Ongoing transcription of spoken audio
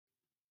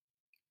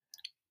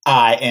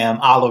I am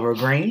Oliver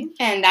Green.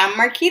 And I'm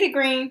Marquita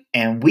Green.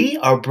 And we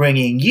are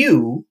bringing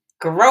you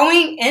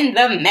Growing in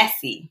the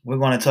Messy. We're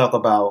going to talk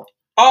about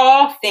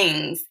all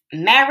things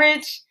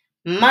marriage,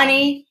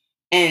 money,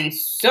 and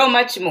so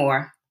much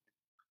more.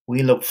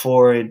 We look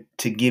forward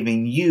to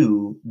giving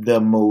you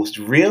the most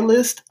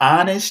realist,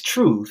 honest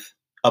truth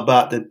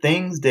about the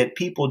things that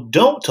people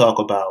don't talk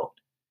about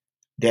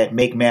that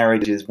make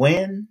marriages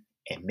win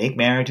and make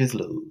marriages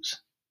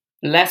lose.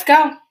 Let's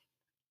go.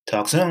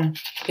 Talk soon.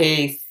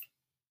 Peace.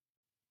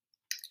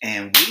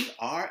 And we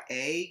are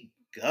a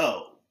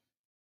go.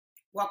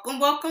 Welcome,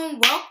 welcome,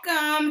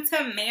 welcome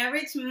to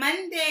Marriage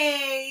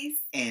Mondays.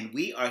 And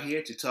we are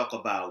here to talk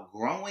about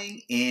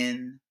growing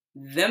in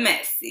the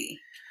messy.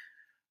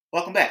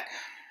 Welcome back.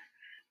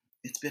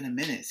 It's been a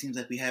minute. It seems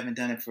like we haven't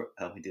done it for...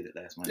 Oh, we did it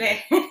last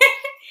Monday.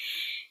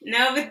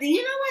 No, but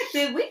you know what?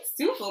 The weeks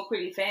do go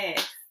pretty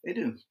fast. They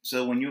do.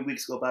 So when your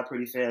weeks go by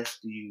pretty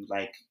fast, do you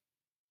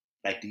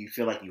do you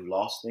feel like you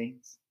lost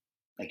things?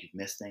 Like you've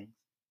missed things?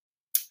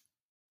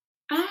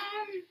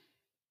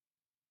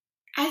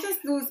 I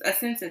just lose a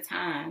sense of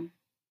time.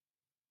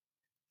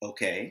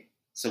 Okay.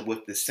 So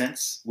with the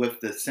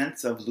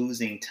sense of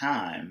losing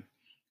time,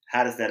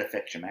 how does that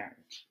affect your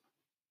marriage?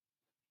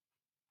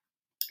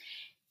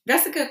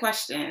 That's a good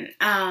question.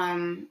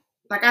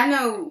 Like I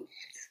know,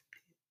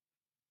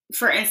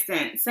 for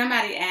instance,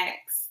 somebody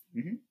asks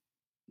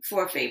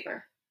for a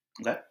favor.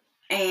 Okay.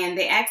 And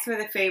they asked for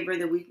the favor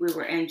the week we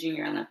were in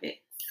Junior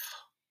Olympics.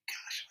 Oh,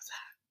 gosh, what's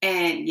that?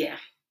 And yeah.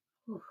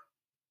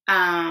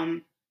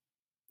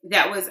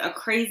 That was a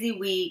crazy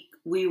week.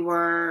 We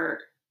were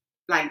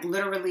like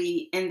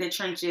literally in the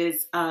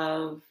trenches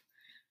of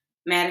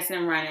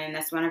Madison running.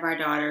 That's one of our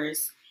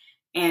daughters.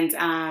 And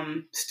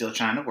still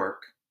trying to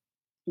work.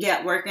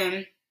 Yeah,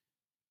 working,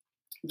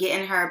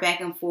 getting her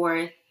back and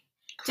forth.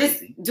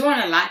 Crazy. Just doing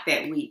a lot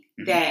that week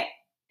that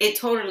it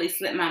totally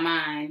slipped my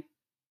mind.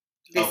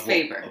 This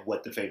favor. Of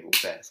what the favor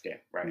was asked, yeah,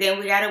 right. Then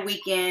we got a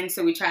weekend,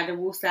 so we tried to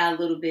woosah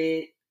a little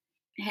bit,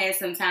 had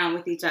some time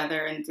with each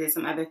other and did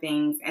some other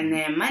things. And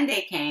then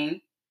Monday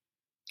came,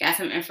 got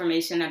some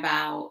information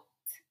about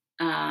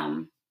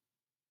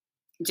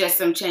just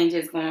some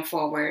changes going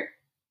forward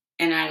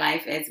in our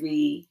life as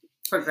we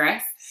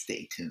progress.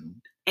 Stay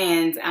tuned.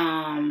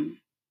 And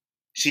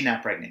she's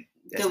not pregnant.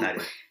 That's not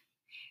it.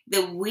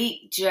 The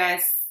week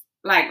just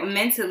like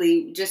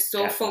mentally just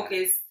so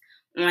focused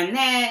on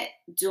that,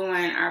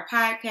 doing our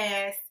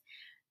podcast.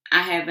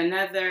 I have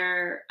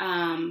another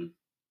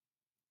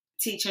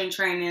teaching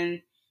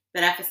training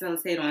that I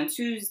facilitate on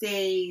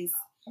Tuesdays.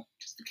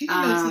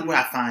 This is where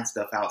I find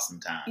stuff out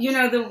sometimes. You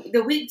know,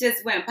 the week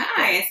just went by.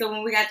 And so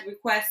when we got the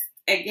request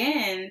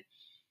again,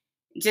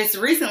 just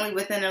recently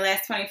within the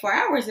last 24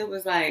 hours, it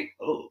was like,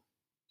 oh,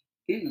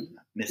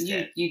 missed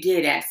that. You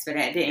did ask for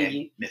that, didn't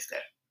you? Missed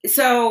that.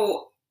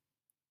 So,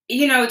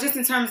 you know, just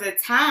in terms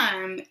of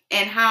time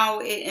and how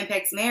it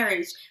impacts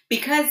marriage,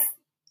 because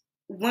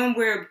when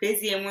we're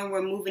busy and when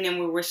we're moving and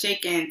when we're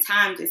shaking,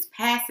 time just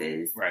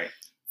passes. Right.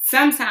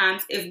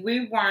 Sometimes if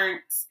we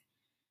weren't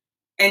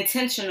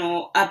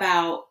intentional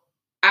about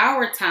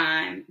our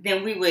time,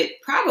 then we would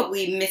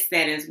probably miss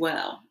that as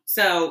well.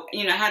 So,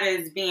 you know, how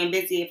does being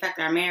busy affect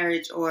our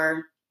marriage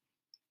or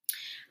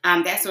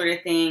that sort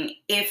of thing?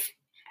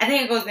 I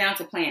think it goes down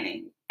to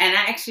planning. And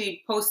I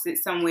actually posted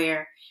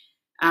somewhere.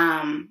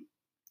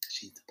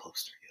 She's the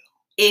poster,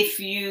 yo. If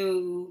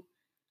you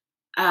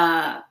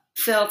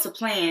fail to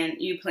plan,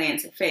 you plan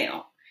to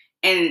fail.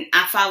 And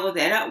I followed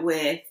that up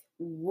with,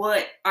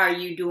 what are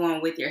you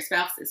doing with your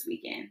spouse this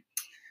weekend?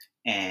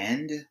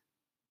 And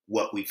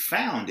what we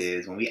found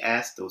is when we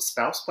ask those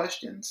spouse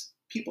questions,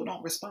 people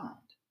don't respond.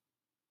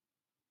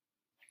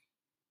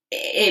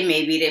 It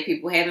may be that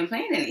people haven't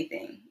planned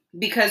anything.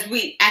 Because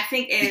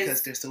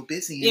because they're so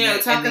busy. You know,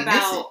 talk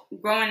about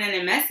growing in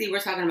the messy. We're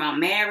talking about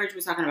marriage.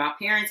 We're talking about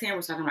parenting.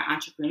 We're talking about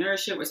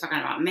entrepreneurship. We're talking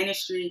about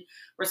ministry.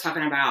 We're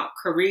talking about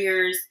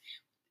careers,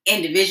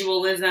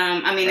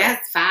 individualism. I mean,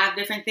 that's 5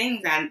 different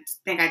things I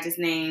think I just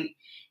named.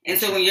 And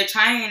so when you're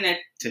trying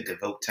to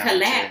devote time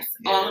collapse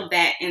all of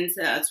that into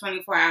a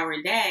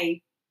 24-hour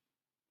day,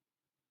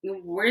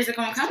 where's it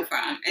going to come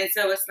from? And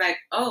so it's like,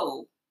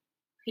 oh,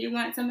 he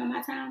wants some of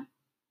my time.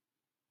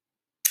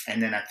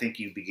 And then I think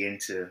you begin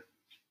to,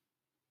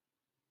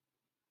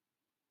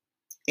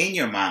 in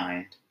your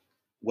mind,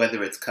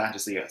 whether it's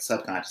consciously or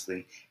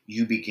subconsciously,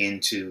 you begin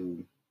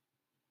to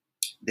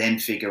then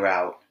figure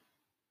out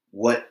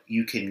what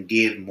you can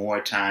give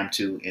more time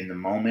to in the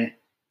moment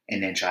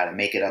and then try to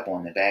make it up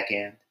on the back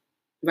end.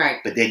 Right.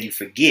 But then you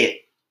forget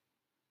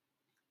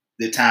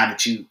the time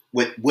that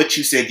what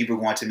you said you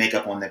were going to make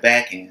up on the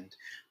back end,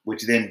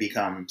 which then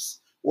becomes,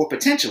 or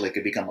potentially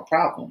could become a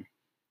problem.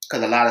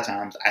 Because a lot of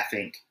times I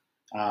think,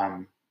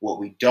 what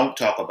we don't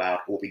talk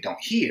about, what we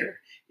don't hear,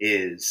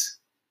 is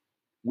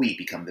we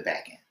become the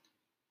back end,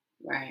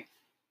 right?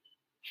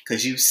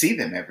 Because you see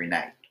them every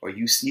night, or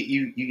you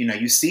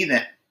see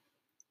them,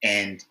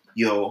 and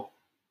you'll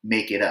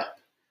make it up.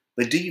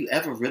 But do you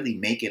ever really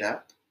make it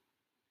up?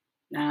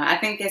 No, I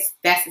think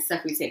that's the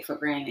stuff we take for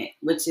granted,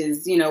 which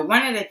is,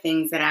 one of the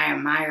things that I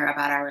admire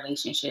about our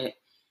relationship,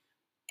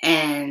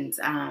 and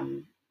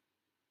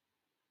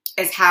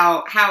is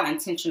how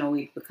intentional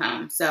we've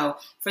become. So,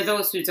 for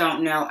those who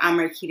don't know, I'm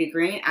Marquita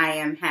Green. I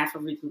am half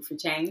of Recruit for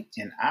Change,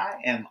 and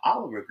I am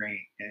Oliver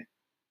Green, and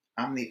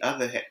I'm the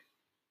other half.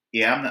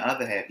 Yeah, I'm the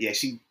other half. Yeah,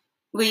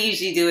 we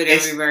usually do it in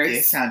reverse.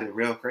 It sounded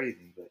real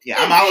crazy, but yeah,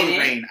 I'm Oliver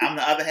Green. I'm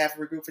the other half of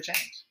Recruit for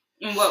Change.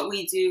 And what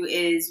we do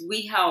is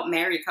we help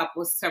married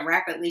couples to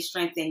rapidly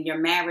strengthen your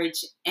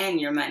marriage and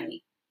your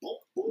money.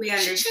 We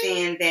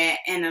understand that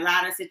in a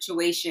lot of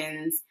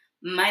situations,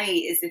 money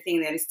is the thing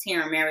that is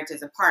tearing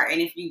marriages apart.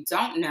 And if you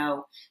don't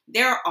know,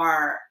 there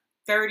are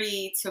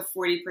 30 to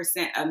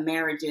 40% of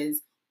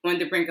marriages on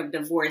the brink of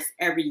divorce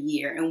every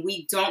year. And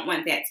we don't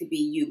want that to be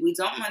you. We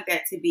don't want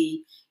that to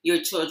be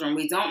your children.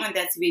 We don't want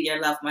that to be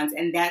your loved ones.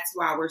 And that's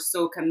why we're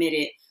so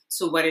committed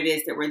to what it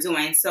is that we're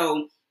doing.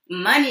 So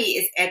money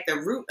is at the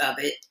root of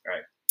it.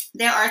 Right.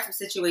 There are some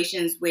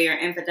situations where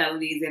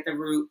infidelity is at the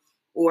root,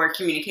 or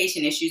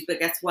communication issues, but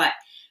guess what?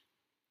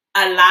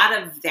 A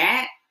lot of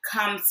that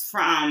comes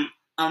from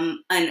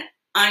an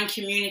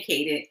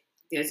uncommunicated,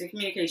 there's a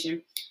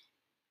communication,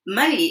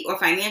 money or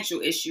financial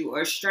issue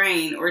or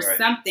strain or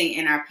something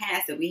in our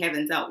past that we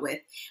haven't dealt with.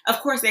 Of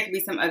course, there could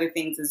be some other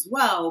things as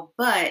well,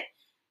 but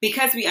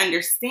because we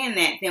understand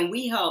that, then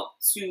we help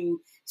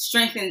to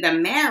strengthen the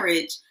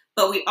marriage,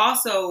 but we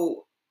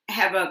also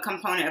have a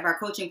component of our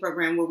coaching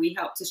program where we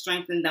help to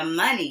strengthen the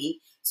money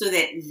so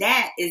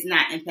that is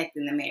not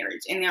impacting the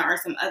marriage. And there are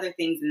some other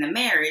things in the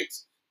marriage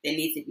that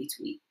need to be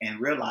tweaked. And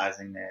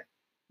realizing that,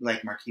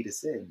 like Marquita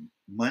said,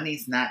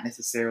 money's not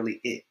necessarily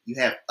it. You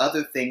have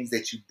other things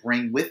that you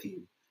bring with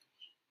you,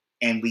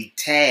 and we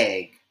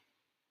tag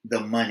the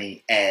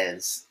money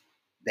as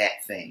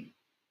that thing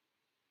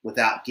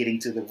without getting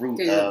to the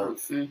root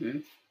of,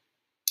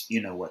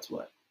 what's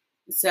what.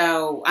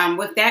 So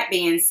with that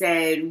being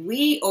said,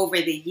 we, over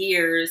the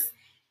years,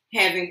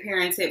 having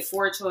parented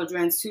 4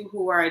 children, 2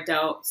 who are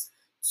adults,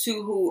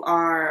 2 who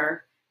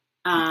are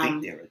you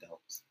think they're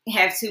adults,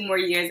 have 2 more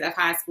years of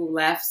high school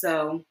left.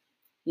 So,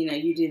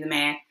 you do the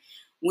math.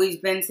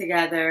 We've been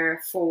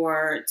together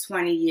for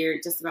 20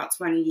 years, just about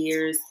 20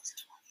 years.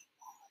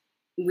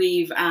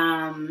 We've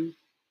been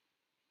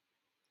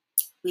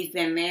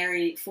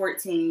married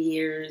 14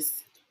 years.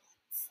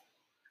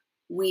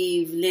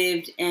 We've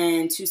lived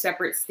in 2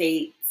 separate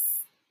states.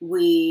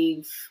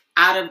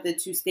 Out of the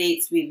 2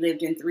 states, we've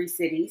lived in 3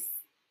 cities.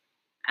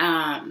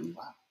 Wow.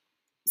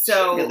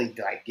 So really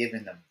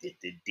giving them the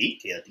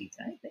detail.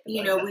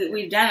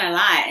 We've done a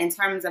lot in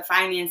terms of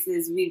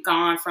finances. We've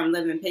gone from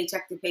living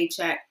paycheck to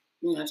paycheck,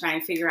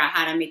 trying to figure out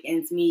how to make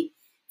ends meet,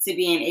 to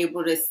being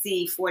able to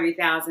see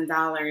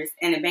 $40,000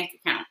 in a bank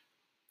account.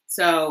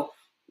 So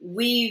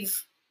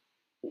we've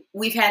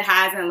had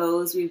highs and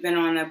lows. We've been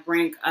on the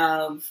brink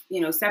of,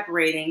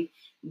 separating,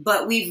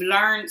 but we've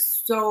learned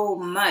so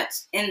much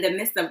in the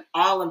midst of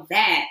all of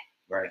that.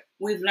 Right.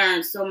 We've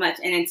learned so much,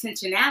 and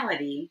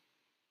intentionality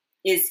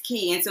is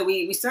key. And so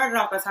we started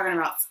off by talking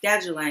about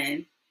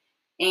scheduling,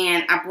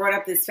 and I brought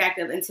up this fact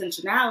of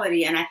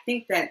intentionality, and I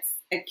think that's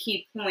a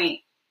key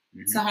point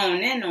to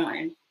hone in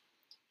on,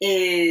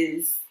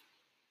 is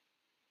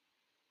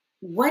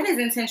what does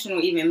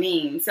intentional even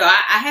mean? So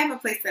I have a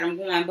place that I'm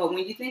going, but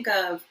when you think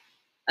of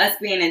us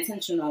being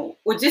intentional,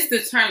 or just the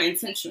term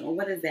intentional,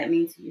 what does that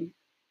mean to you?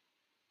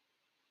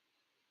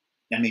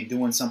 I mean,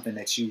 doing something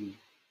that you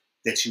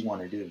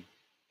want to do.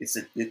 It's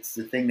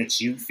the thing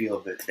that you feel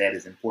that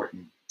is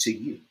important to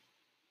you.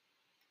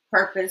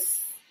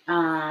 Purpose,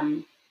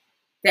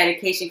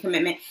 dedication,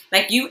 commitment.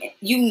 Like you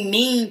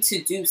mean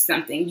to do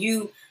something.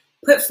 You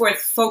put forth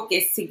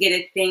focus to get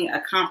a thing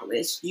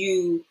accomplished.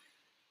 Go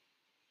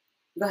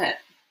ahead.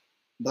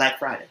 Black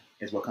Friday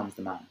is what comes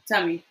to mind.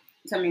 Tell me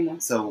more.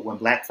 So when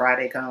Black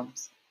Friday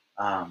comes,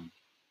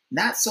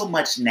 not so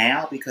much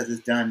now because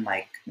it's done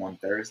like on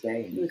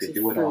Thursday and you could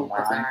do it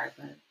online. Bizarre,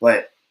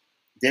 but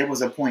there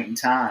was a point in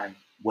time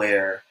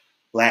where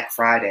Black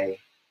Friday,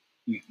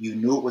 you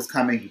knew it was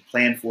coming, you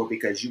planned for it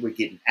because you were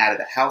getting out of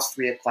the house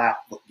 3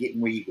 o'clock,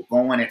 getting where you were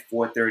going at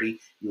 4:30.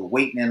 You were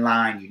waiting in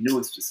line. You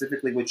knew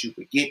specifically what you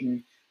were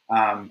getting,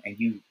 and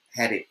you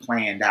had it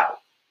planned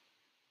out.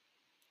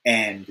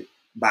 And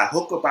by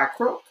hook or by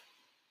crook,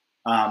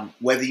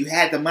 whether you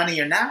had the money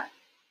or not,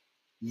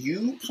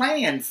 you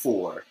planned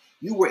for.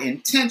 You were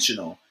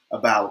intentional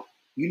about.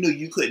 You knew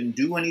you couldn't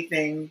do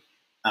anything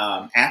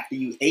after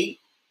you ate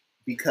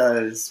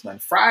because when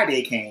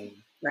Friday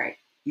came, right,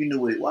 you knew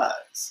what it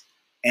was.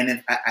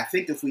 And I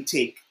think if we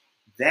take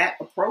that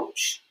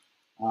approach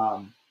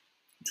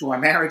to our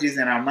marriages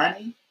and our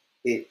money,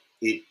 it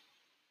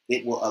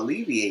will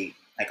alleviate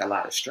like a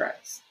lot of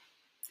stress.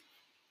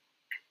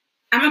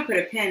 I'm gonna put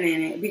a pin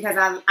in it because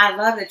I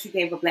love that you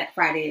gave a Black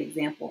Friday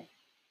example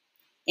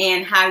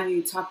and how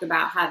you talked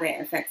about how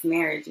that affects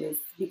marriages,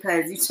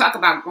 because you talk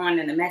about growing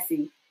in the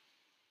messy.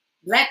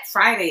 Black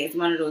Friday is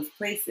one of those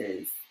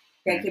places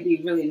that could be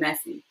really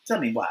messy. Tell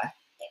me why.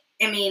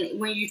 I mean,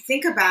 when you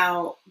think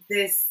about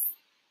this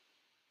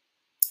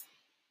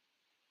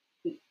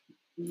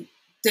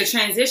the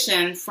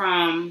transition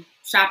from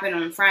shopping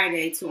on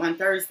Friday to on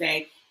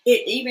Thursday,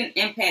 it even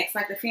impacts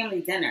like the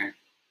family dinner.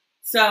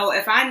 So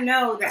if I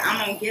know that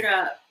I'm going to get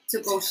up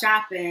to go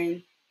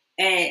shopping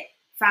at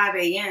 5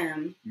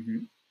 a.m.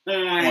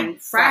 On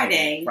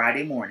Friday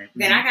morning,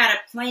 then I got to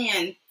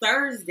plan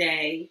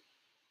Thursday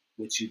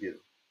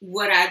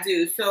what I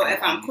do. So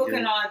if I'm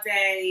cooking all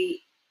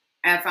day,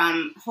 if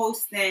I'm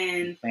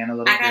hosting, I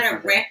got to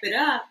wrap it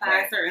up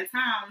by a certain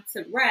time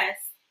to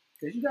rest.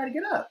 Because you got to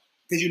get up.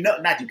 Because you know,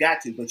 not you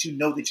got to, but you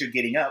know that you're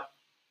getting up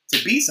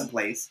to be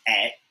someplace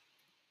at.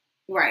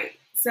 Right.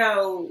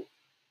 So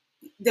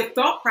the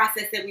thought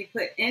process that we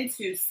put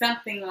into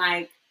something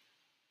like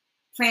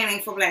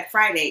planning for Black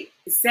Friday,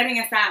 setting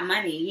aside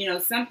money. You know,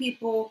 some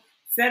people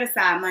set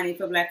aside money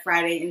for Black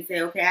Friday and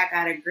say, okay, I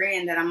got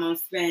 $1,000 that I'm going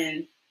to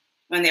spend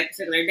on that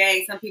particular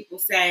day. Some people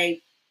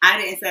say, I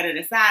didn't set it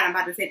aside. I'm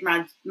about to take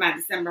my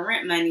December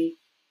rent money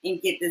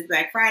and get this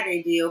Black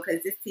Friday deal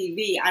because this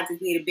TV, I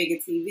just need a bigger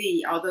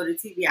TV. Although the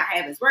TV I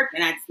have is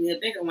working, I just need a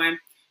bigger one.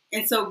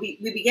 And so we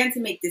begin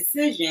to make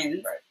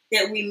decisions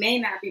that we may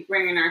not be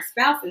bringing our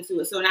spouse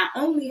into it. So not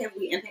only have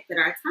we impacted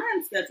our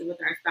time schedule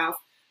with our spouse,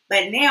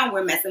 but now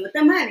we're messing with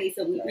the money.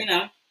 So we, you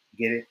know.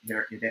 Get it?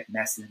 You're that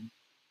messing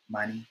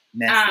money.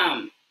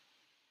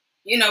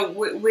 You know,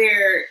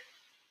 we're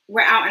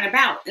out and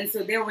about. And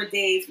so there were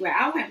days where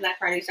I went Black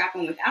Friday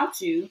shopping without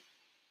you.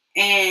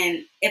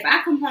 And if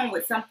I come home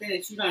with something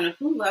that you don't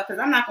approve of, because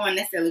I'm not going to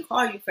necessarily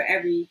call you for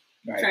every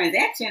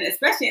transaction,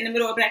 especially in the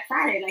middle of Black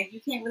Friday. Like,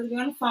 you can't really be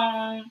on the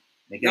phone.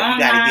 You got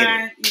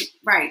to get it.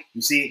 Right.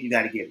 You see it, you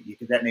got to get it.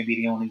 Because that may be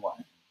the only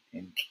one.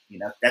 And, you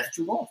know, that's what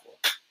you're going for.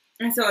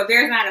 And so if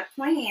there's not a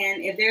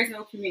plan, if there's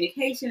no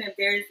communication, if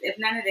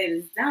none of that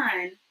is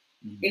done,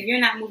 if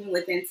you're not moving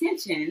with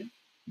intention,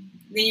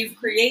 then you've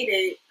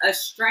created a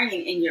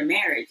strain in your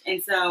marriage.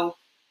 And so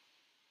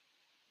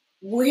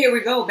here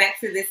we go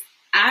back to this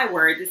I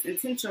word, this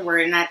intention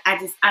word. And I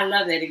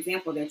love that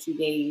example that you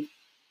gave,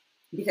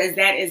 because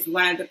that is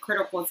one of the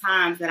critical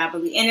times that I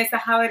believe. And it's the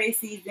holiday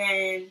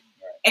season,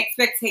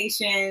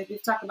 expectations.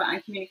 We've talked about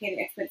uncommunicated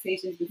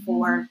expectations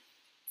before.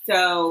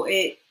 So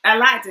a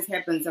lot just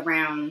happens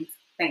around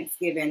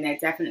Thanksgiving that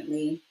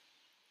definitely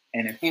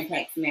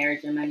impacts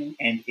marriage and money.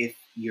 And if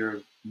your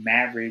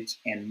marriage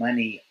and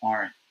money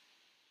aren't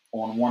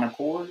on one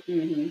accord,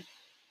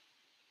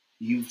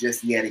 you've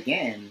just yet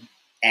again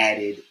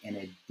added an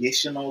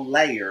additional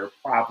layer,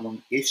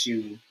 problem,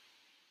 issue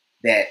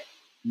that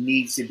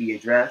needs to be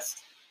addressed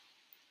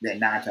that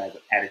 9 times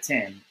out of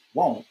 10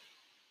 won't,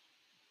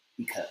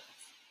 because.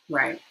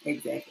 Right,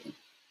 exactly.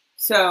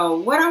 So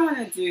what I want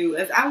to do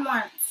is I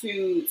want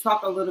to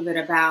talk a little bit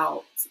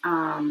about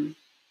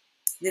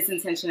this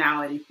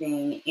intentionality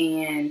thing.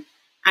 And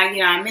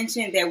I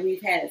mentioned that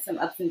we've had some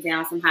ups and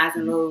downs, some highs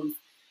and lows.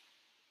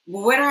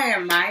 But what I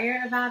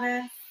admire about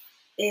us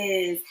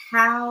is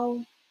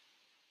how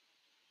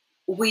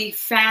we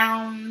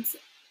found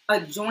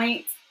a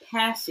joint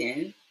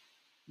passion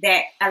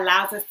that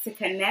allows us to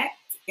connect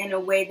in a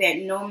way that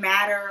no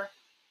matter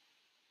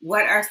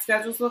what our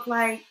schedules look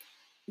like,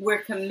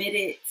 we're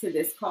committed to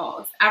this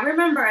cause. I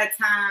remember a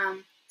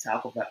time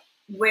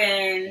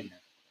when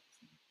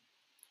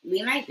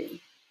we might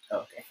be.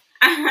 Okay.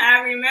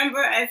 I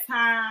remember a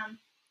time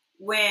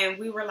when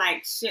we were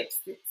like ships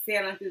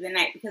sailing through the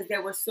night because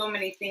there were so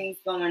many things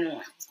going on. I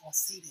was going to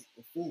see that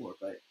before,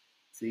 but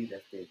see,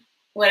 that's it.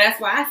 Well,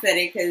 that's why I said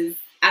it, because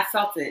I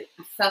felt it.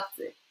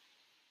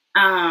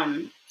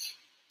 And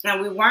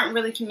we weren't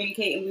really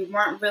communicating. We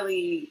weren't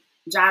really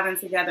jiving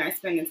together and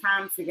spending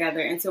time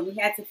together. And so we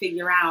had to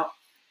figure out,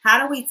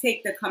 how do we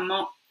take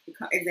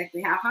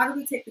how do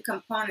we take the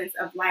components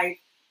of life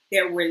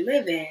that we're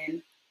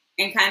living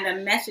and kind of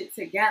mesh it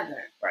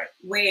together,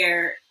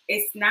 where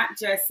it's not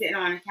just sitting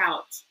on a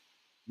couch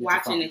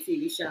watching a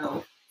TV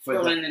show,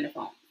 scrolling in the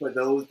phone. For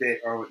those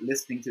that are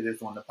listening to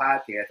this on the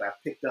podcast, I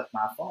picked up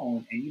my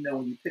phone, and you know,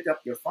 when you pick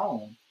up your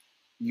phone,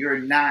 you're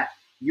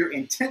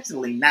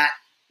intentionally not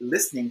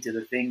listening to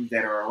the things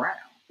that are around.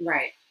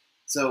 Right.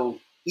 So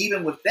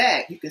even with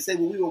that, you can say,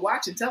 well, we were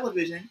watching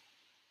television.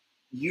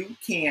 You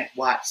can't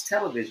watch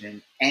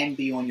television and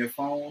be on your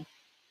phone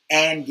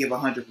and give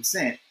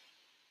 100%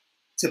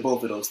 to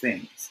both of those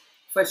things.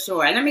 For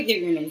sure. And let me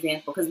give you an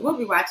example, because we'll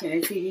be watching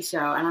a TV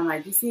show and I'm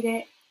like, you see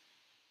that?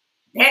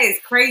 That is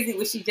crazy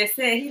what she just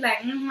said. He's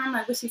like, I'm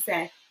like, what she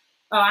say?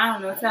 Oh, I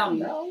don't know. Tell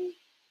me.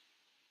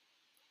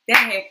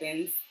 That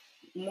happens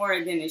more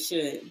than it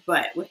should.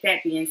 But with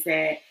that being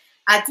said,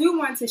 I do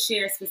want to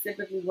share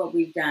specifically what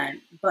we've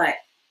done, but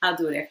I'll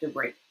do it after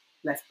break.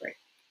 Let's break.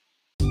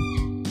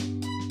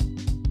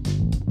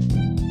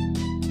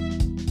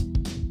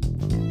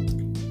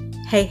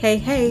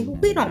 Hey,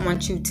 we don't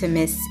want you to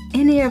miss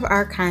any of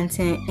our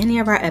content, any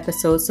of our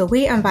episodes, so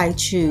we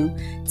invite you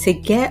to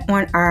get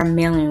on our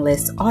mailing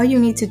list. All you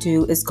need to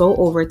do is go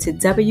over to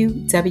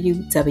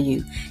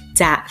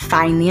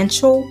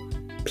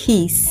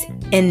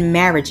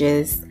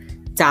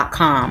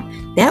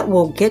www.financialpeaceinmarriages.com. That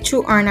will get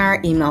you on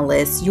our email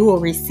list. You will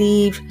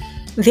receive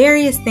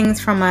various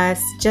things from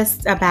us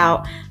just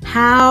about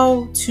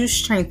how to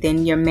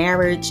strengthen your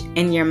marriage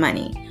and your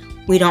money.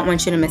 We don't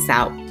want you to miss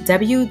out.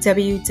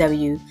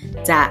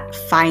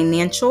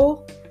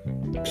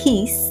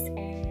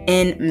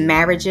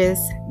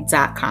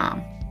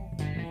 www.financialpeaceinmarriages.com.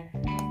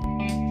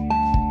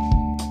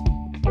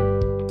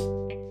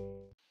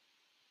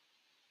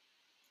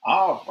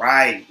 All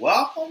right,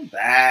 welcome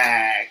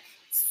back.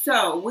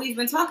 So we've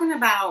been talking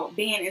about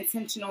being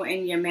intentional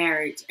in your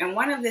marriage. And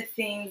one of the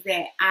things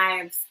that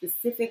I've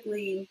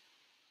specifically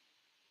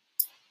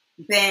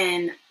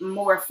been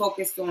more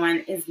focused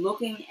on is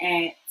looking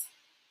at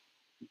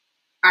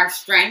our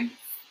strengths,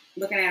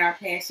 looking at our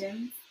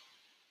passions.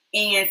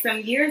 And some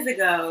years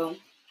ago,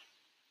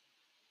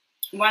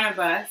 one of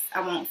us,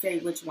 I won't say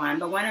which one,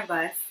 but one of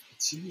us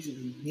It's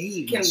usually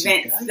me.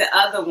 convinced the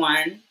other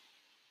one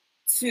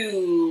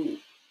to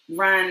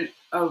run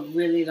a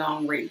really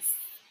long race.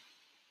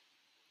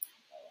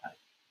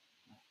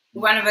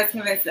 One of us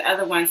convinced the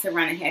other one to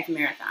run a half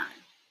marathon.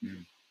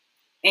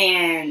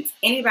 And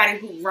anybody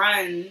who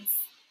runs,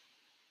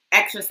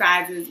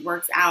 exercises,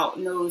 works out,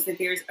 knows that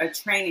there's a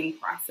training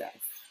process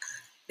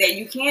that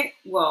you can't,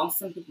 well,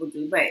 some people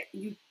do, but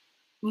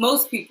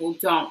most people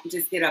don't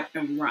just get up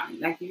and run.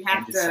 Like you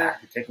have to decide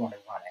that they're going to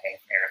run a half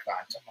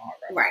marathon tomorrow.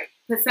 Right.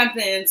 Put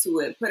something into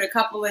it. Put a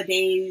couple of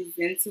days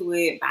into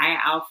it. Buy an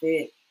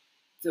outfit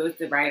so it's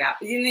the right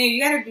outfit.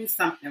 You got to do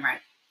something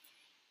right.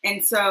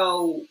 And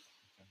so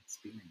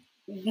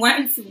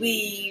once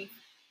we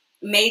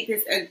made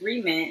this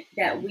agreement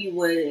that we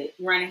would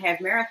run a half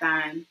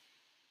marathon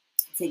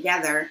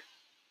together,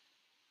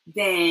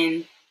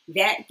 then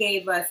that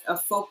gave us a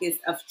focus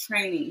of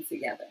training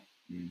together.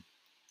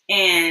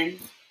 And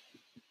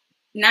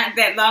not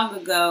that long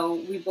ago,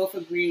 we both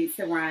agreed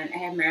to run a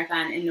half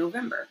marathon in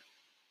November.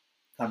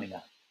 Coming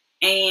up.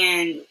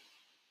 And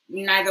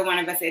neither one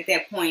of us at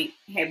that point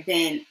had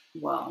been,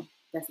 well,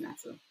 that's not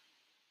true.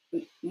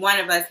 One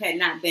of us had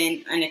not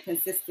been on a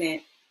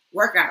consistent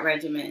workout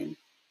regimen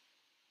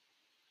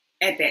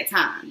at that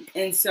time.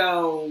 And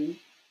so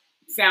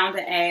found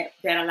an app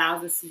that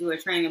allows us to do a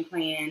training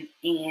plan,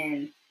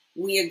 and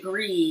we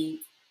agreed.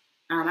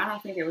 I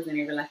don't think there was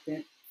any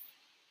reluctance.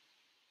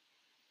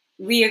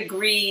 We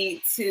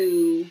agreed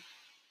to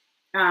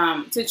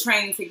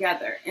train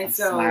together, and I'm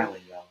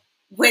smiling, y'all.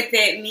 What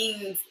that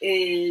means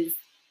is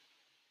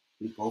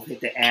we both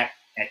hit the app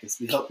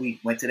we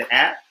went to the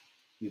app.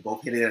 We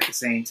both hit it at the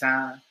same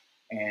time,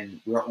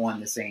 and we're on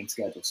the same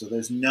schedule. So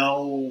there's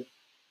no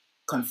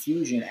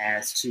confusion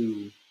as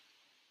to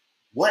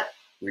what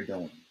we're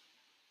doing.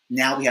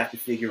 Now we have to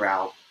figure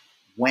out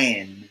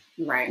when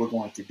we're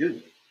going to do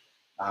it.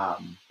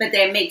 But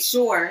that makes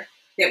sure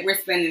that we're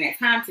spending that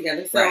time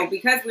together. So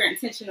because we're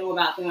intentional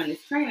about doing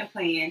this training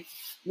plan,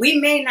 we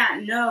may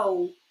not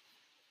know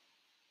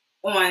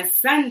on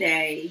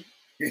Sunday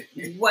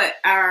what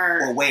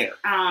our or where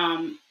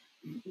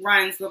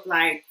runs look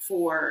like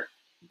for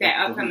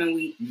that upcoming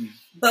week.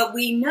 But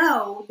we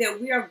know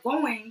that we are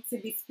going to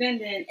be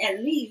spending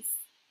at least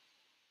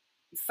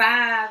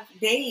 5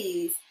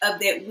 days of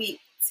that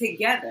week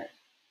together.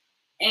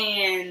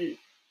 And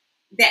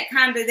that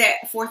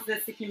forces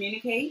us to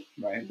communicate,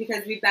 right?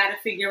 Because we've got to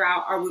figure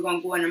out: are we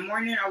going to go in the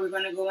morning? Or are we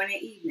going to go in the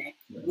evening?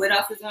 Right. What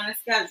else is on the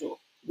schedule?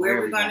 Where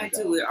are we going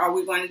to do it? Are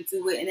we going to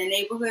do it in the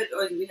neighborhood,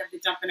 or do we have to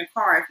jump in a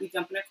car? If we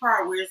jump in a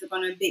car, where is it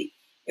going to be?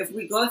 If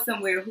we go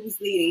somewhere, who's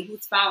leading?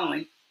 Who's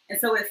following? And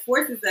so it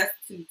forces us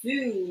to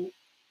do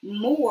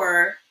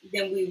more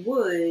than we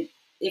would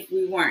if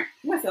we weren't.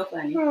 What's so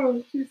funny?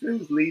 Oh, she said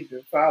who's leading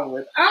and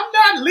following. I'm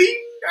not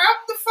leading. I'm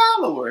the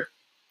follower.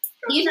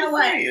 You know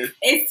what?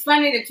 It's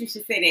funny that you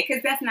should say that,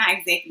 because that's not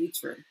exactly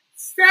true.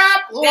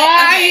 Stop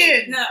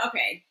lying.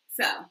 Okay.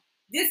 So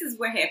this is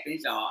what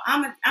happens, y'all.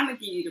 I'm gonna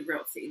give you the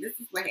real tea. This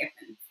is what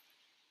happens.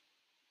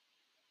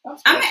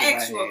 I'm gonna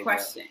ask you a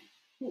question.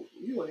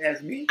 You gonna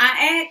ask me?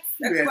 I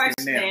asked a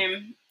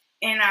question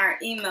in our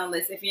email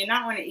list. If you're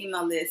not on the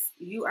email list,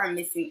 you are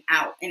missing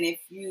out. And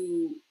if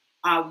you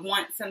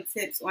want some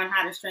tips on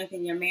how to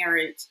strengthen your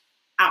marriage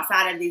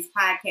outside of these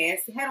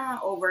podcasts, head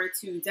on over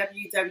to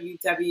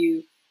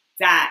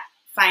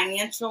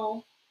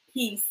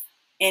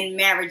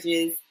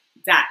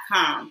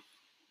www.financialpeaceinmarriages.com.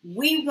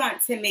 We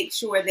want to make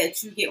sure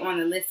that you get on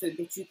the list so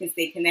that you can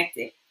stay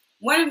connected.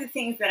 One of the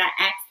things that I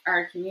asked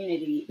our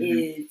community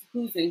is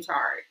who's in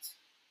charge?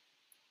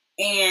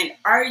 And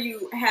are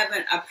you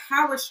having a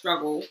power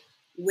struggle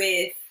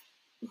with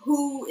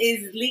who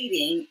is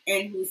leading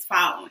and who's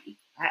following?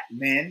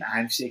 Men,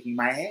 I'm shaking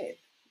my head.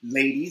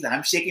 Ladies,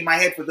 I'm shaking my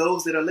head for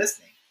those that are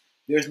listening.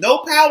 There's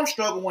no power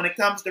struggle when it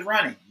comes to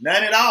running.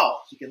 None at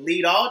all. She can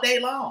lead all day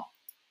long.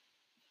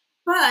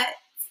 But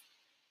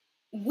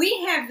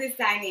we have this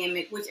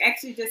dynamic, which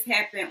actually just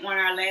happened on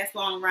our last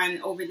long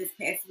run over this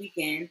past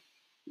weekend,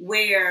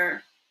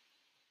 where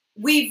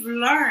we've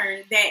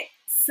learned that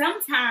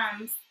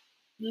sometimes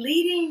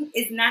leading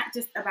is not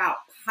just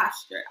about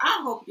posture. I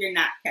hope you're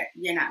not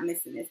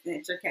missing this, and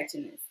that you're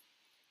catching this.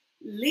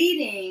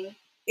 Leading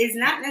is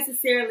not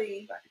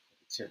necessarily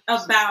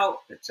about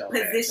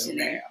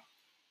positioning.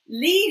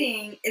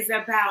 Leading is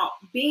about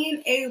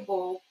being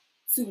able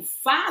to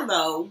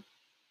follow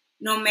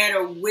no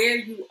matter where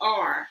you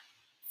are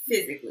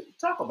physically.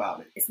 Talk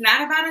about it. It's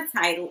not about a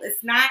title.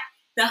 It's not,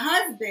 the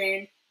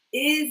husband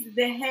is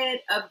the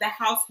head of the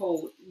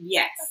household.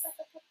 Yes.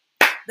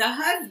 The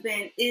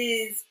husband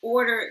is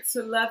ordered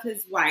to love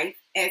his wife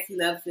as he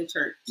loves the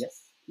church.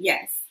 Yes.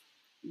 Yes.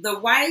 The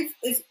wife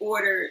is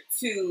ordered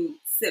to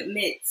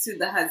submit to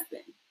the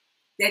husband.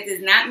 That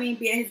does not mean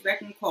be at his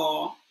beck and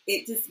call.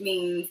 It just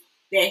means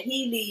that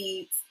he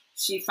leads,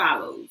 she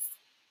follows.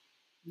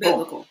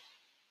 Biblical.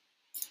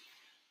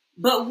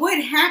 But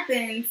what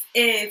happens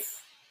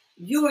if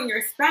you and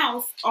your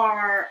spouse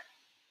are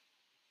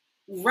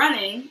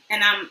running,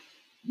 and I'm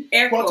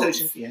air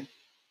quotes,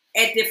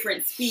 at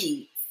different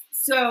speeds?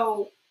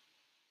 So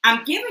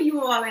I'm giving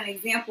you all an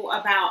example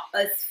about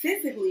us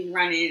physically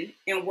running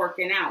and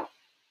working out.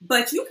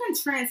 But you can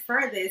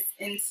transfer this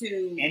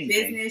into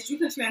business. You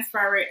can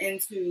transfer it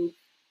into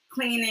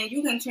cleaning.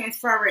 You can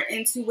transfer it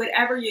into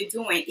whatever you're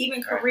doing,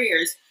 even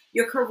careers.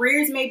 Your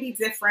careers may be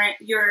different.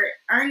 Your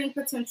earning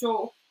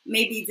potential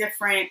may be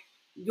different.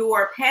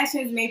 Your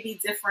passions may be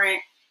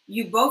different.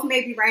 You both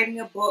may be writing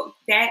a book.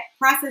 That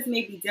process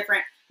may be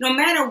different. No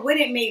matter what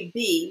it may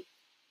be,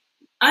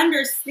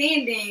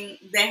 understanding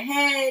the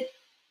head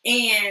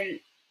and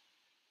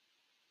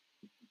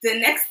the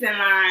next in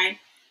line.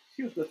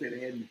 She was going to say the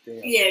head and the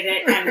tail. Yeah,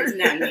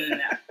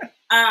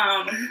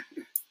 no.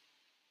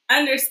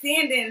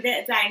 Understanding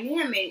that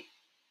dynamic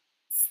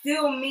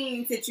still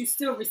means that you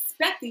still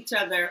respect each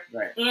other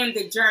on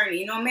the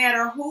journey, no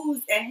matter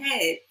who's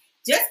ahead.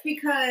 Just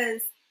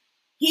because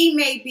he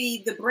may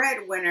be the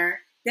breadwinner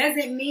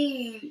doesn't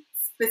mean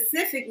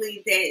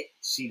specifically that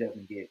she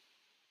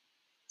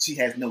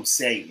has no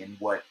say in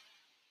what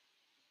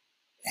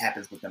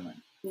happens with the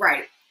money.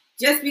 Right.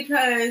 Just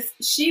because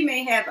she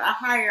may have a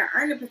higher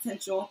earning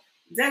potential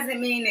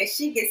doesn't mean that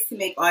she gets to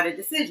make all the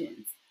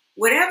decisions.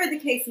 Whatever the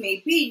case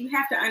may be, you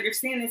have to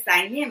understand this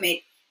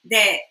dynamic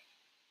that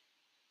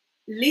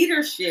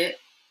leadership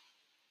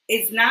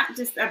is not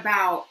just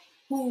about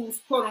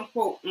who's quote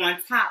unquote on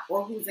top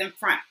or who's in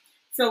front.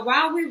 So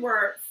while we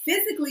were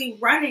physically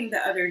running the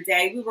other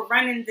day, we were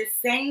running the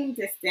same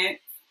distance,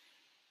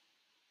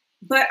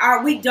 but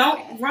we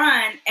don't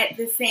run at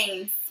the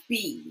same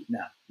speed. No,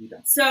 you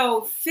don't.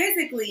 So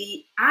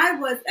physically, I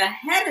was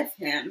ahead of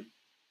him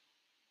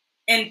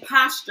in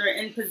posture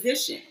and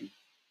position.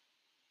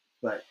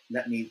 But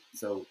let me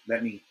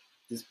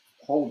just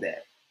hold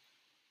that.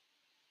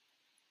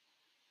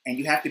 And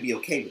you have to be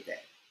okay with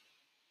that.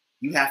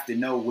 You have to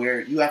know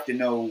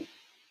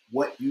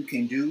what you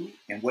can do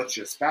and what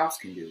your spouse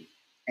can do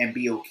and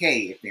be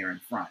okay if they're in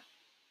front.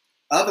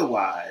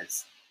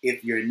 Otherwise,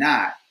 if you're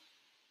not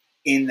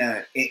in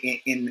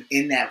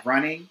that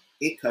running,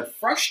 it could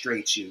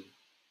frustrate you,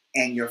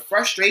 and your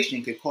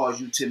frustration could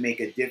cause you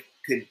to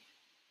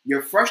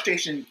your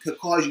frustration could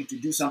cause you to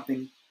do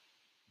something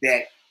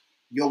that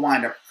you'll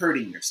wind up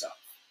hurting yourself.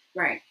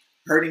 Right.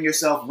 Hurting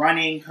yourself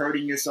running,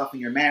 hurting yourself in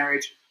your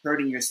marriage,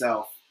 hurting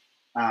yourself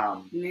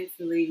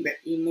mentally,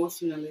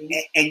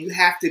 emotionally. And you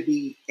have to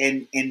be,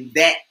 and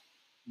that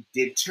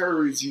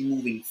deters you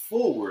moving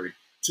forward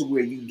to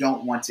where you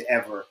don't want to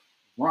ever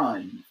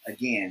run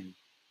again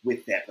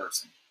with that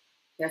person.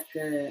 That's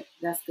good.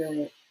 That's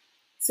good.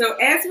 So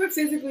as we're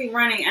physically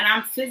running and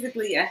I'm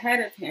physically ahead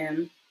of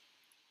him,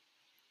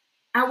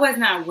 I was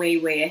not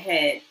way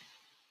ahead.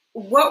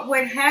 What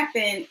would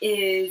happen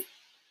is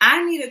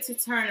I needed to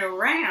turn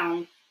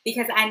around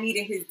because I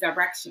needed his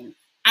direction.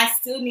 I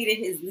still needed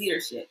his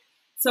leadership.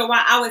 So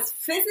while I was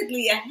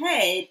physically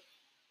ahead,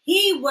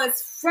 he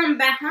was from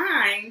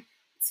behind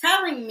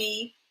telling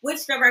me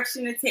which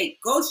direction to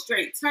take. Go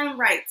straight, turn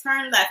right,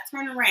 turn left,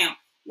 turn around,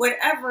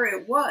 whatever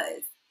it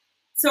was.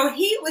 So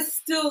he was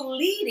still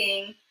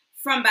leading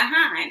from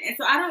behind. And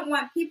so I don't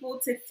want people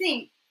to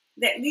think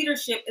that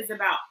leadership is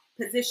about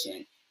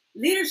position.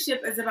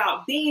 Leadership is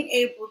about being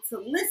able to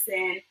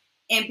listen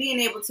and being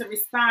able to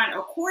respond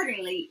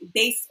accordingly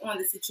based on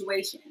the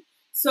situation.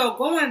 So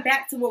going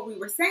back to what we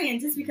were saying,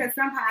 just because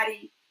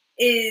somebody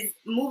is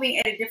moving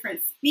at a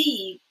different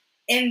speed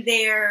in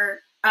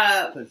their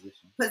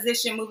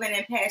position, moving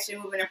in passion,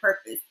 moving in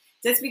purpose,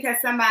 just because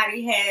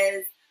somebody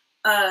has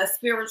a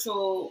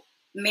spiritual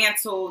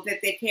mantle that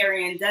they're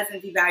carrying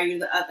doesn't devalue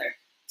the other.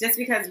 Just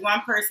because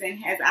one person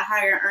has a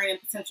higher earning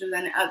potential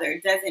than the other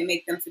doesn't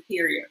make them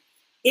superior.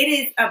 It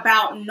is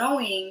about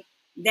knowing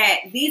that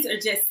these are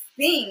just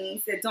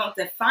things that don't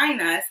define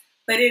us,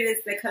 but it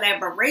is the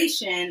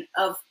collaboration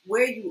of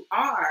where you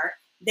are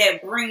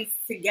that brings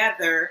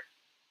together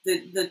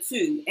the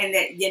two and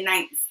that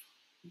unites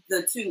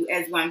the two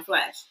as one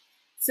flesh.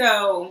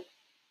 So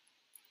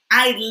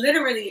I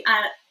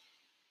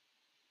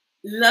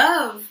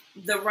love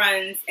the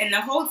runs, and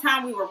the whole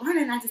time we were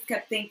running, I just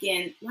kept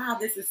thinking, wow,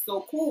 this is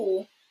so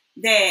cool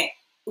that,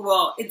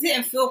 well, it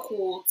didn't feel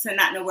cool to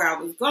not know where I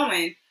was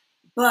going,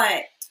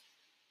 but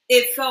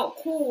it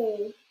felt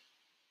cool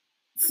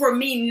for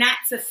me not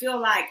to feel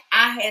like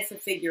I had to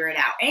figure it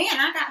out. And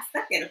I got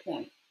stuck at a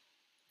point.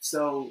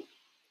 So,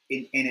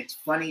 and it's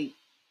funny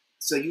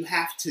So you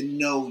have to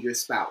know your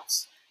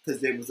spouse,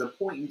 because there was a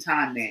point in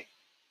time that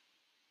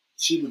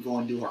she would go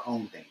and do her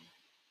own thing.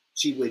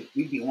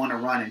 We'd be on a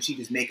run and she'd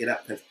just make it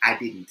up because I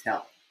didn't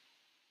tell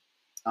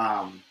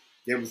her.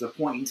 There was a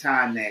point in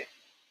time that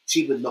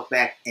she would look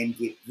back and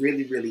get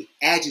really, really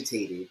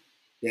agitated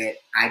that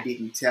I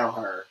didn't tell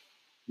her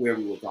where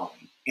we were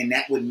going. And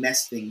that would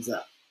mess things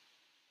up.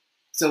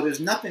 So there's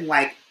nothing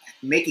like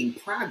making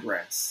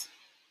progress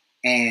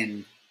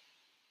and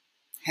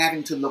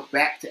having to look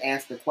back to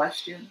ask the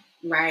question.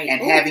 Right.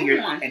 And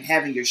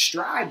having your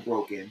stride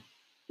broken,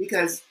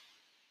 because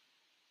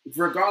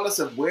regardless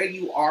of where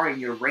you are in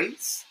your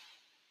race,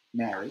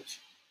 marriage,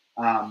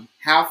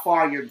 how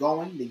far you're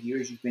going, the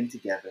years you've been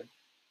together,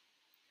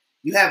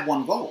 you have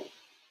one goal.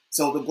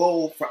 So the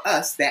goal for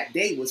us that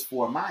day was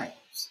 4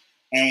 miles.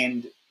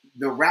 And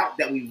the route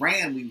that we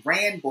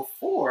ran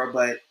before,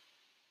 but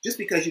just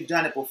because you've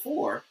done it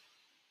before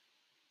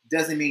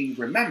doesn't mean you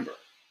remember.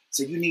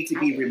 So you need to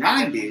be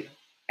reminded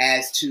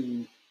as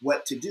to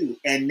what to do.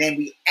 And then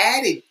we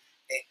added,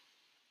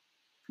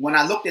 when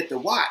I looked at the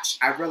watch,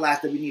 I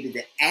realized that we needed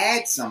to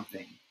add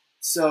something.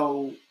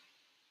 So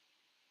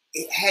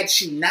had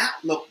she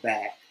not looked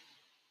back,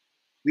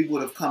 we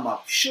would have come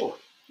up short.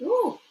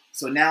 Ooh.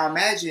 So now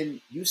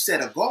imagine you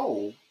set a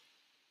goal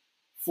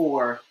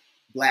for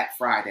Black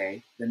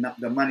Friday,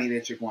 the money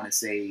that you're going to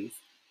save,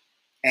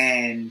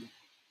 and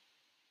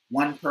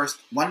one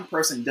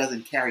person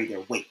doesn't carry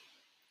their weight.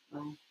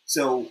 Oh.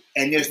 So,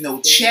 and there's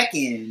no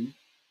check-in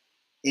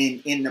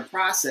in the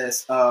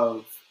process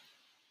of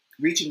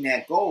reaching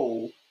that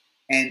goal,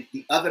 and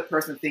the other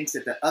person thinks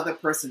that the other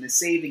person is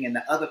saving, and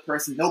the other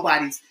person,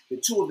 the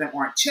two of them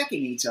aren't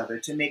checking each other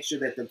to make sure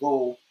that the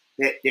goal,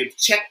 that there are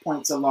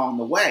checkpoints along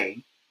the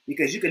way,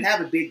 because you can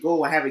have a big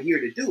goal and have a year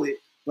to do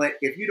it, but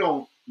if you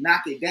don't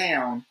knock it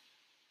down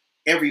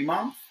every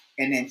month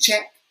and then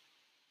check,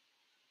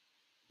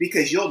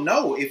 because you'll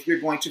know if you're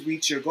going to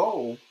reach your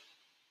goal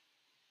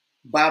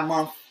by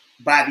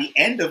the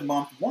end of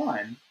month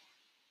 1,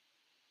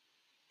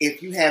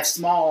 if you have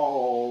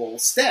small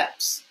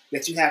steps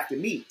that you have to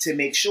meet to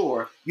make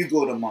sure you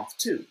go to month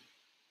 2.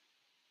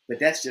 But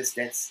that's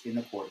in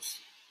the course.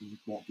 We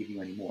won't give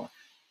you any more.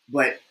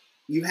 But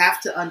you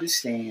have to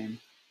understand,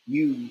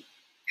 you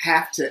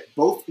have to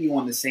both be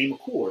on the same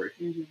accord,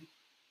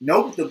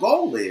 know what the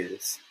goal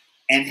is,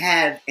 and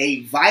have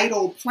a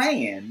vital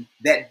plan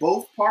that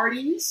both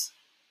parties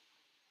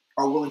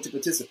are willing to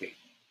participate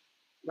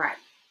in. Right.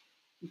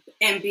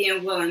 And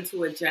being willing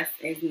to adjust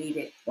as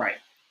needed. Right.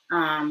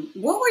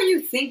 What were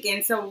you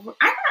thinking? So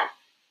I got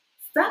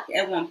stuck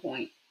at one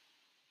point.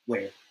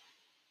 Where?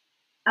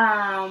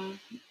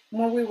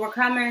 When we were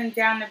coming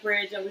down the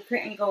bridge and we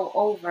couldn't go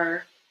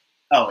over.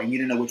 Oh, and you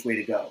didn't know which way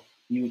to go.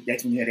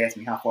 That's when you had asked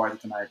me how far is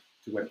it to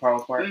where the car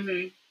was parked.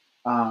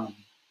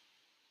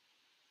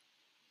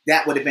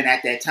 That would have been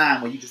at that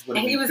time when you just would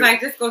have. And he was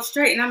like, "Just go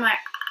straight," and I'm like,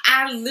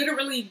 I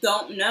literally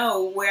don't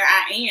know where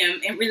I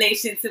am in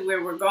relation to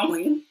where we're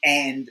going.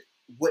 And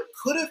what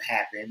could have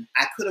happened,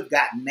 I could have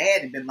gotten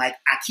mad and been like,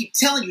 I keep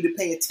telling you to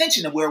pay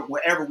attention to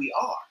wherever we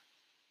are.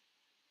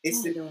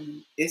 It's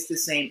the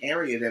same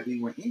area that we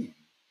were in,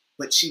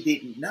 but she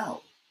didn't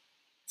know.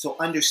 So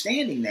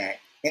understanding that,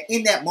 and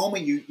in that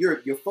moment,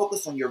 you're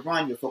focused on your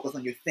run, you're focused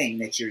on your thing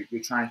that you're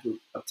trying to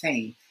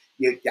obtain.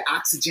 The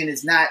oxygen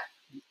is not,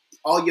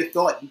 all your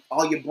thought,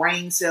 all your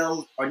brain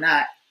cells are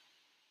not.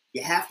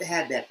 You have to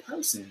have that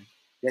person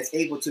that's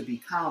able to be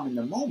calm in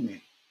the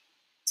moment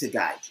to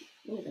guide you.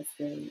 Oh, that's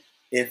good.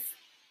 If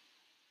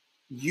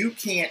you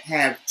can't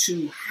have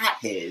 2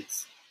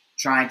 hotheads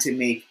trying to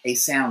make a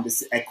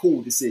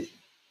cool decision,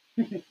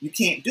 you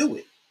can't do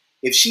it.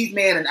 If she's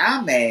mad and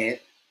I'm mad,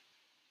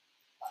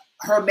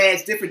 her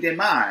mad's different than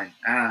mine.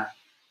 I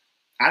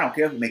don't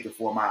care if we make it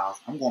 4 miles.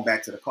 I'm going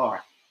back to the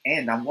car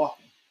and I'm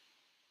walking.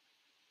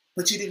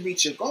 But you didn't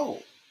reach your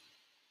goal.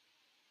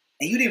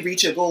 And you didn't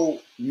reach your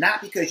goal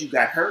not because you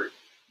got hurt,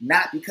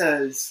 not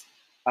because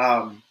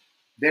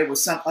there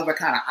was some other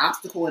kind of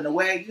obstacle in the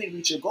way. You didn't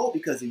reach your goal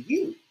because of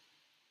you.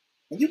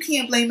 And you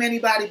can't blame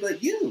anybody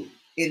but you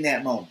in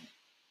that moment.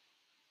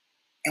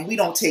 And we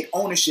don't take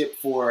ownership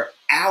for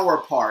our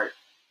part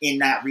in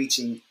not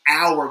reaching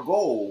our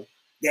goal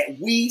that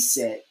we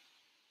set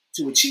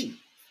to achieve.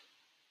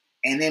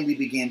 And then we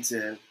begin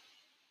to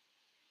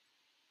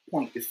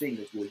point the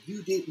fingers. Well,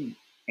 you didn't.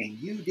 And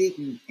you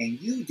didn't,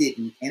 and you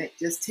didn't, and it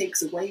just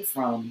takes away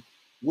from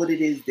what it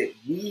is that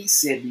we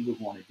said we were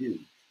going to do.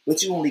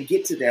 But you only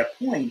get to that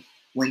point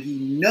when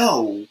you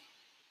know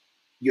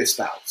your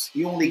spouse.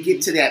 You only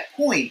get to that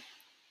point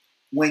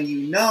when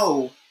you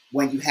know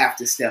when you have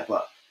to step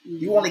up.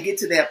 You only get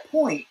to that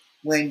point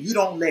when you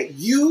don't let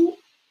you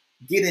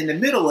get in the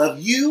middle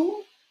of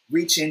you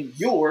reaching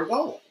your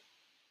goal.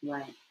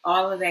 Right.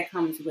 All of that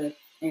comes with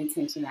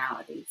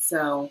intentionality.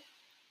 So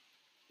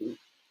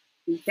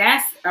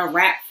that's a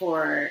wrap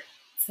for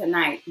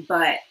tonight,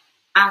 but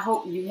I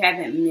hope you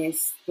haven't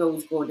missed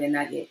those golden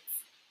nuggets.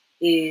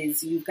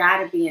 Is you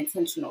got to be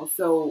intentional.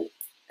 So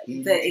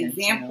the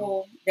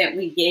example that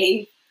we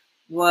gave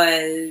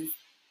was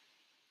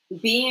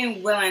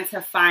being willing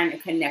to find a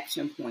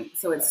connection point.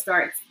 So it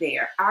starts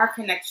there. Our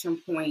connection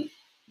point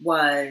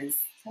was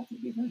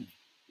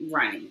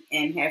running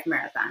and half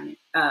marathon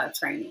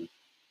training.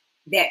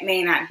 That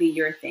may not be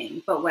your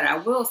thing. But what I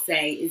will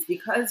say is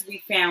because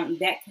we found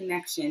that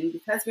connection,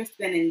 because we're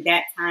spending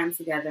that time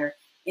together,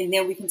 and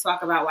then we can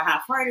talk about, well, how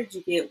far did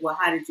you get? Well,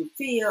 how did you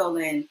feel?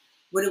 And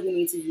what do we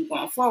need to do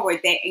going forward?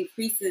 That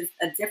increases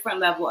a different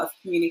level of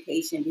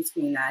communication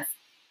between us.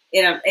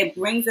 It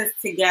brings us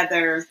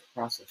together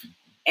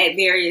at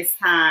various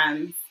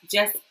times,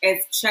 just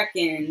as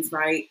check-ins,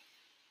 right?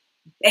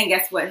 And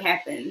guess what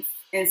happens?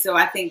 And so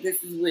I think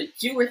this is what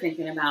you were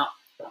thinking about.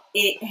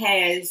 It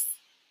has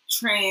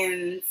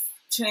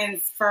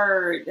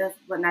transferred. That's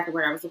not the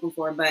word I was looking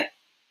for, but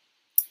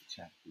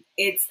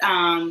it's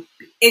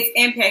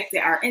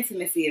impacted our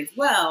intimacy as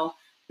well,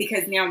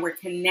 because now we're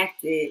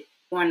connected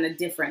on a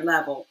different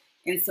level.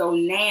 And so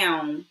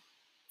now,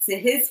 to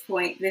his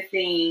point, the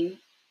thing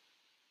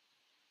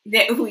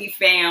that we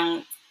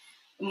found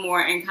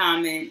more in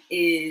common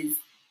is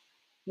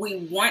we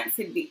want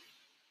to be.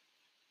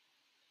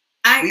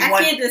 I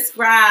can't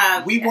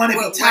describe. We want to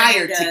be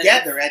tired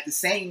together at the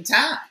same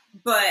time,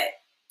 but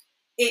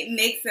it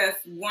makes us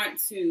both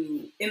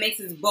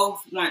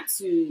want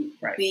to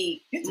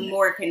be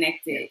more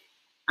connected.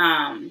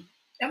 I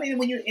mean,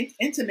 when you're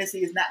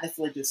intimacy is not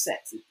necessarily just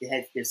sex. It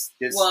has this.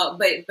 Well,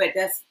 but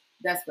that's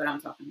what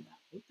I'm talking about.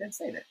 We didn't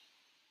say that.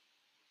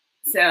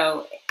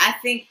 So I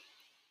think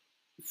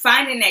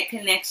finding that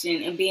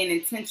connection and being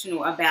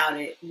intentional about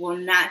it will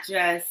not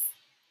just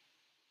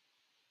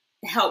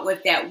help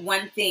with that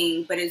one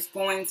thing, but it's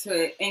going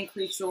to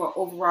increase your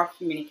overall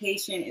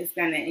communication. It's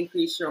going to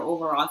increase your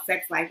overall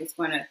sex life. It's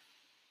going to,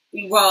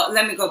 well,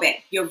 let me go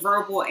back. Your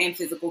verbal and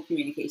physical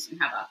communication.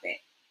 How about that?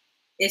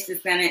 It's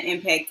just going to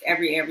impact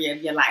every area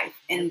of your life.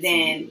 And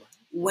then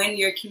when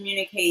you're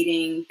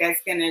communicating,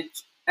 that's going to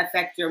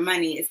affect your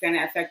money. It's going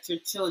to affect your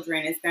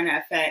children. It's going to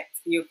affect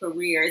your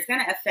career. It's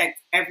going to affect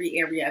every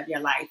area of your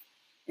life.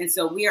 And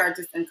so we are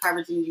just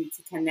encouraging you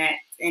to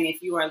connect. And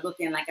if you are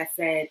looking, like I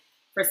said,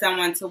 for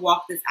someone to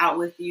walk this out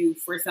with you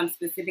for some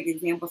specific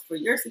examples for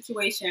your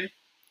situation,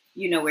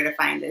 you know where to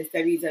find us,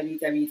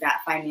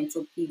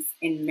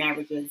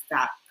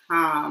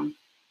 www.financialpeaceinmarriages.com,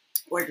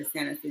 or just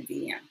send us a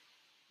DM.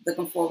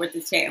 Looking forward to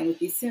chatting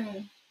with you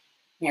soon.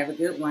 Have a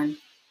good one.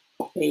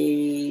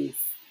 Peace.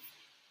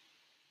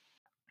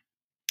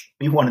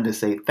 We wanted to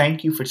say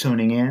thank you for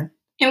tuning in.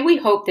 And we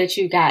hope that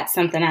you got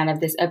something out of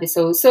this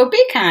episode. So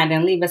be kind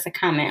and leave us a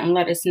comment and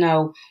let us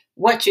know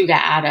what you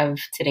got out of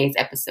today's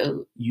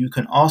episode. You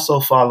can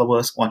also follow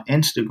us on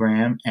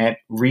Instagram at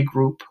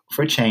Regroup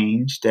for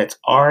Change. That's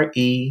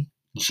REGROUP,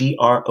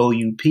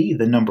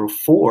 the number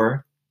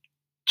 4,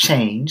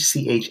 Change,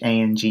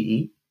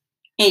 CHANGE.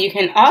 And you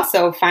can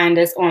also find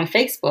us on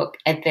Facebook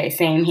at that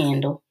same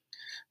handle.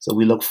 So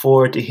we look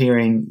forward to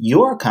hearing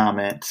your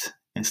comments,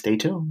 and stay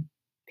tuned.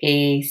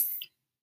 Peace.